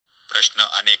प्रश्न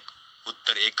अनेक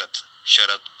उत्तर एकच.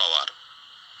 शरद पवार.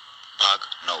 भाग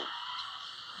 9.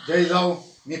 जय जाऊ.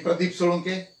 मी प्रदीप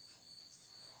सोळुंके.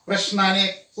 प्रश्न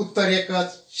अनेक उत्तर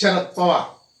एकच. शरद पवार.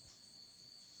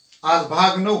 आज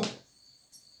भाग 9.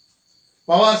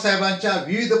 पवार साहेबांच्या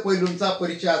विविध पैलूंचा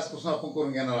परिचय आजपासून आपण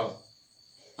करून घेणार आहोत.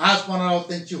 आज पाहणार आहोत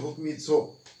त्यांची हुकमी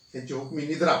झोप, त्यांची हुकमी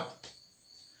निद्रा.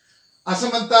 असं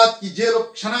म्हणतात की जे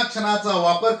लोक क्षणाक्षणाचा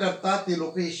वापर करतात ते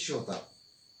लोक यशस्वी होतात.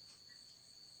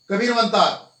 कबीर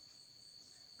म्हणतात,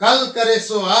 कल करे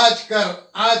सो आज कर,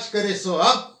 आज करे सो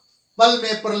अब, पल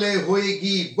में प्रलय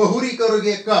होएगी बहुरी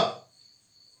करोगे कब.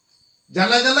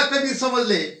 ज्यांना ज्यांना कबीर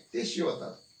समजले ते शिव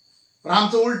होतात. पण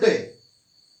आमचं उलट आहे.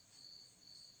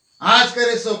 आज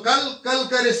करे सो कल, कल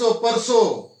करे सो परसो,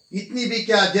 इतनी भी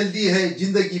क्या जल्दी है,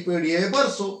 जिंदगी पड़ी है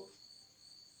बरसो.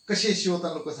 कसे शिव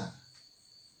होतात लोक सांगा.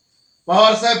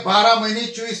 पवार साहेब 12 महिने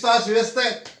 24 तास व्यस्त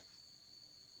आहेत,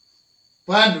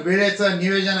 पण वेळेचं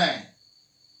नियोजन आहे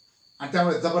आणि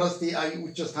त्यामुळे जबरदस्ती आई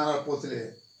उच्च स्थानावर पोहोचले.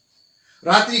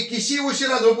 रात्री किशी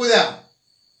उशिरा झोपू द्या,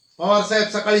 पवार साहेब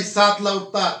सकाळी 7 ला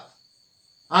उठतात.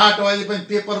 8 वाजेपर्यंत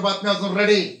पेपर बातम्या अजून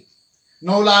रेडी.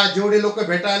 9 ला जेवढे लोक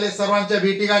भेटायले सर्वांच्या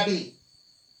भेटीगाठी,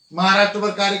 महाराष्ट्रभर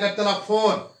कार्यकर्त्याला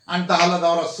फोन आणि 10 ला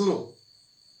दौरा सुरू.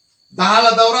 10 ला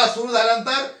दौरा सुरू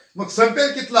झाल्यानंतर मग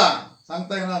संपेल कितला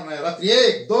सांगता येणार नाही. रात्री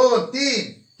 1, 2,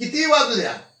 3 किती वाजू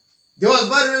द्या,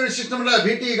 दिवसभर वेळ सिस्टमला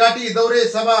भेटी गाठी, दौरे,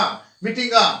 सभा,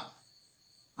 मिटिंगा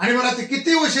आणि मग रात्री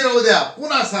किती उशीर होऊ द्या,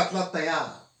 पुन्हा 7 ला तयार.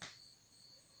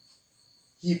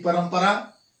 ही परंपरा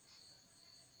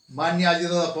माननीय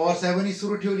अजितदादा पवार साहेबांनी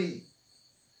सुरू ठेवली.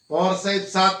 पवार साहेब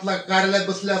 7 ला कार्यालयात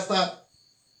बसले असतात.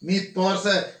 मी पवार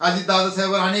साहेब अजितदादा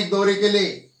साहेबांवर अनेक दौरे केले.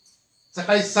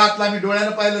 सकाळी 7 ला मी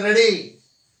डोळ्यानं पाहिलं रेडी.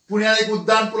 पुण्याला एक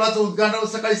उड्डाण पुलाचं उद्घाटन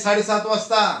सकाळी 7:30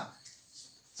 वाजता.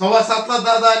 7:15 ला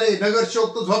दादा आले.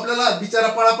 नगरसेवक तो झोपलेला बिचारा,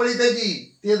 पळापळी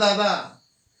त्याची. ते दादा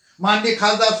माननीय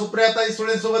खासदार सुप्रियाताई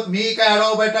सुळेंसोबत मी काय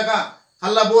आढावा बैठका,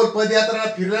 हल्ला बोल, पदयात्रा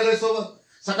फिरलेल्या सोबत.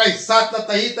 सकाळी 7 ला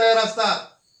ताई तयार असतात.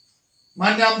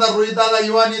 मान्य आमदार रोहितदादा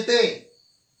युवा नेते.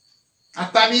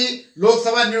 आता मी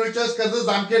लोकसभा निवडणुकीच्या कर्ज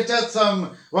जामखेडच्या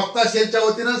वक्ता सेलच्या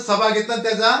वतीनं सभा घेताना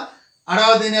त्याचा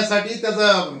आढावा देण्यासाठी,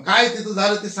 त्याचं काय तिथं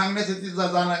झालं ते सांगण्यासाठी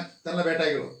जाणार त्यांना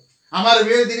भेटायला गेलो. आम्हाला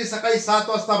वेळ दिली. सकाळी 7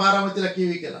 वाजता बारामतीला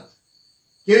केवी केला.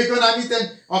 केवी करून आम्ही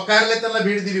कार्यालयात त्यांना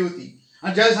भेट दिली होती.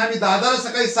 आणि ज्यावेळेस आम्ही दादाला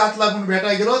सकाळी 7 ला म्हणून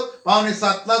भेटायला गेलो,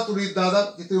 6:45 ला रोहित दादा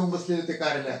तिथे येऊन बसलेले ते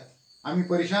कार्यालयात. आम्ही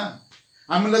परेशान.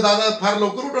 आम्ही म्हणलं दादा फार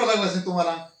लवकर उठावं लागलं असेल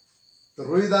तुम्हाला. तर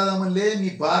रोहित दादा म्हणले मी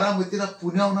बारामतीला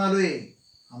पुण्याहून आलोय.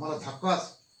 आम्हाला धक्काच.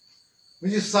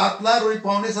 म्हणजे 7 ला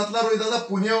 6:45 ला रोहित दादा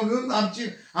पुण्याहून येऊन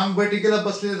आम्ही बैठकीला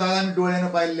बसलेले दादा आम्ही डोळ्यानं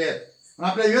पाहिले आहेत. पण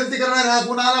आपल्या विनंती करणारे हा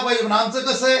गुण आला पाहिजे. पण आमचं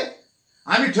कसं आहे,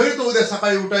 आम्ही ठरवतो उद्या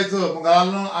सकाळी उठायचं, मग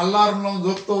अलार्म लावून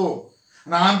झोपतो.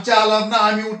 आणि आमच्या अलार्मना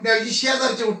आम्ही उठण्याऐवजी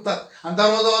शेजारचे उठतात आणि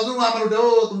दरवाजा वाजून आम्हाला उठे,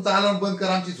 हो तुमचा अलार्म बंद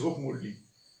करा, आमची झोप मोडली.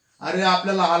 अरे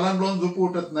आपल्याला अलार्म लावून झोप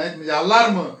उठत नाहीत, म्हणजे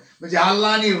अलार्म म्हणजे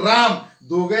अल्लाह आणि राम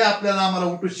दोघे आपल्याला आम्हाला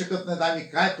उठू शकत नाहीत. आम्ही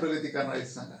काय प्रगती करणार आहे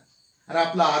सांगा. अरे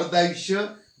आपलं अर्ध आयुष्य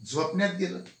झोपण्यात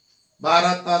गेलं.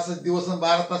 12 तास दिवस,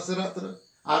 12 तास रात्र,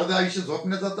 अर्ध आयुष्य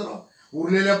झोपण्यात जातं राव.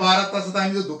 उरलेल्या 12 तासात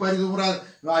आम्ही दुपारी झोपून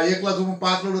 1 ला झोपून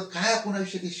 5 ला उठत, काय आपण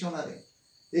आयुष्य यश होणार आहे.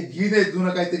 एक गीत आहे जुनं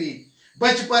काहीतरी,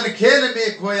 बचपन खेल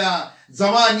में खोया,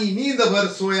 जवानी नींद भर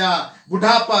सोया,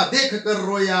 बुढ़ापा देख कर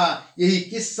रोया, यही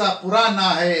किस्सा पुराना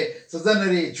है, सजन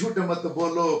रे झूठ मत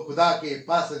बोलो, खुदा के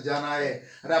पास जाना है.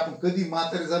 अरे आपण कधी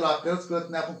म्हातारे झालो आपल्यालाच कळत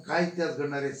नाही, आपण काय इतिहास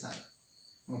घडणार आहे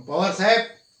सांगा. पवार साहेब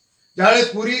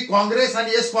ज्यावेळेस पुरी काँग्रेस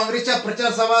आणि एस काँग्रेसच्या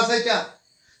प्रचार सभा असायच्या,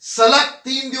 सलग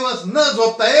 3 दिवस न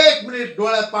झोपता, 1 मिनिट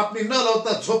डोळ्यात पापणी न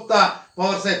लावता झोपता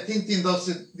पवार साहेब 3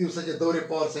 दिवसाचे दौरे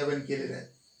पवार साहेबांनी केलेले आहेत.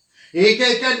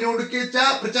 एका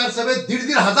निवडणुकीच्या प्रचार सभेत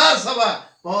 1,500 हजार सभा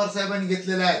पवार साहेबांनी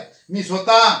घेतलेल्या आहेत. मी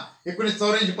स्वतः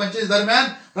 1984-85 दरम्यान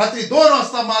रात्री 2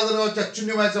 वाजता माजलगावच्या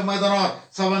चुन्नीमाईच्या मैदानावर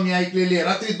सभा मी ऐकलेली आहे.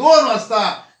 रात्री 2 वाजता.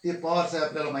 ते पवार साहेब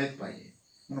आपल्याला माहित पाहिजे.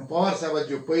 म्हणून पवार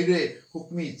साहेबांचे पहिले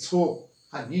हुकमी झोप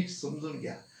हा नीट समजून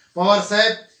घ्या. पवार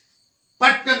साहेब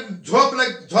पटकन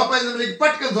झोपायचं म्हणजे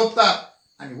पटकन झोपतात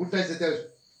आणि उठायचं त्यावेळेस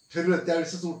ठरलं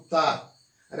त्यावेळेसच उठतात.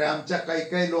 अरे आमच्या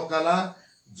काही लोकांना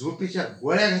झोपीच्या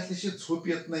गोळ्या घातल्याशिवाय झोप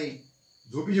येत नाही,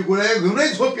 झोपीची गोळ्या घेऊनही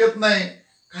झोप येत नाही.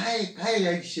 काय काय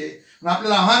आयुष्य.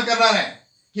 आपल्याला आव्हान करणार आहे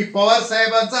की पवार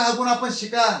साहेबांचा हा गुण आपण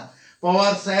शिका.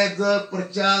 पवार साहेब जर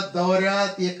प्रचार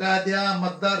दौऱ्यात एखाद्या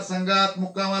मतदारसंघात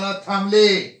मुक्कामाला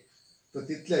थांबले तर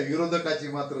तिथल्या विरोधकाची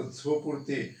मात्र झोप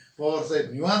उडते. पवार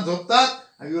साहेब निवांत झोपतात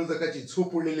आणि विरोधकाची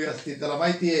झोप उडलेली असते. त्याला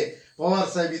माहिती आहे पवार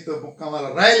साहेब इथं मुक्कामाला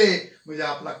राहिले म्हणजे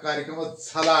आपला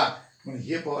कार्यक्रमच झाला. म्हणून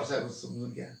हे पवार साहेब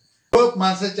समजून घ्या. झोप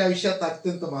माणसाच्या आयुष्यात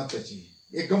अत्यंत महत्वाची.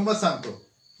 एक गंमत सांगतो.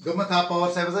 गंमत हा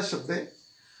पवार साहेबाचा शब्द आहे.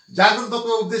 जागृत लोक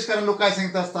उपदेश करायला लोक काय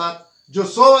सांगत असतात, जो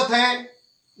सोवत है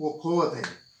वो खोवत है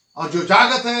और जो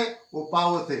जागत है वो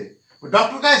पावत है.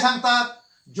 डॉक्टर काय सांगतात?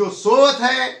 जो सोवत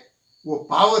है वो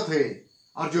पावत है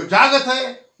और जो जागत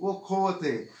है वो खोवत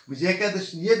है. म्हणजे एका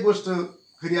दृष्टीने एक गोष्ट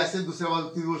खरी असते, दुसऱ्या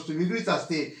बाजूला ती गोष्ट वेगळीच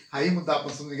असते. हाही मुद्दा आपण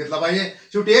समजून घेतला पाहिजे.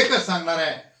 शेवटी एकच सांगणार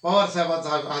आहे, पवार साहेबांचा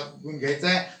हात गुण घ्यायचा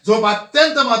आहे. झोप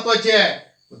अत्यंत महत्वाची आहे.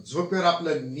 झोपेवर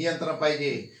आपलं नियंत्रण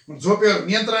पाहिजे. झोपेवर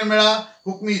नियंत्रण मिळा,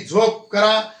 हुकमी झोप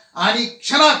करा आणि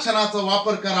क्षणाक्षणाचा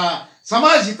वापर करा,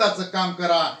 समाज हिताचं काम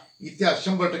करा. इतिहास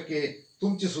 100%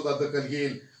 तुमची सुद्धा दखल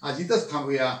घेईल. आज इथंच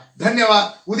थांबूया. धन्यवाद.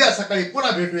 उद्या सकाळी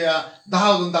पुन्हा भेटूया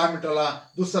 10:10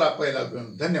 दुसरा पहिला गुण.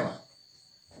 धन्यवाद.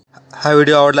 हा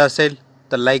व्हिडिओ आवडला असेल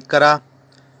तर लाईक करा.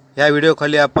 या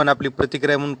व्हिडिओखाली आपण आपली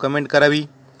प्रतिक्रिया म्हणून कमेंट करावी.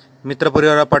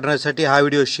 मित्रपरिवाराला पाठवण्यासाठी हा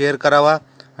व्हिडिओ शेअर करावा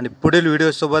आणि पुढील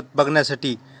व्हिडिओसोबत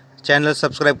बघण्यासाठी चॅनल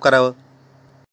सबस्क्राईब करावं.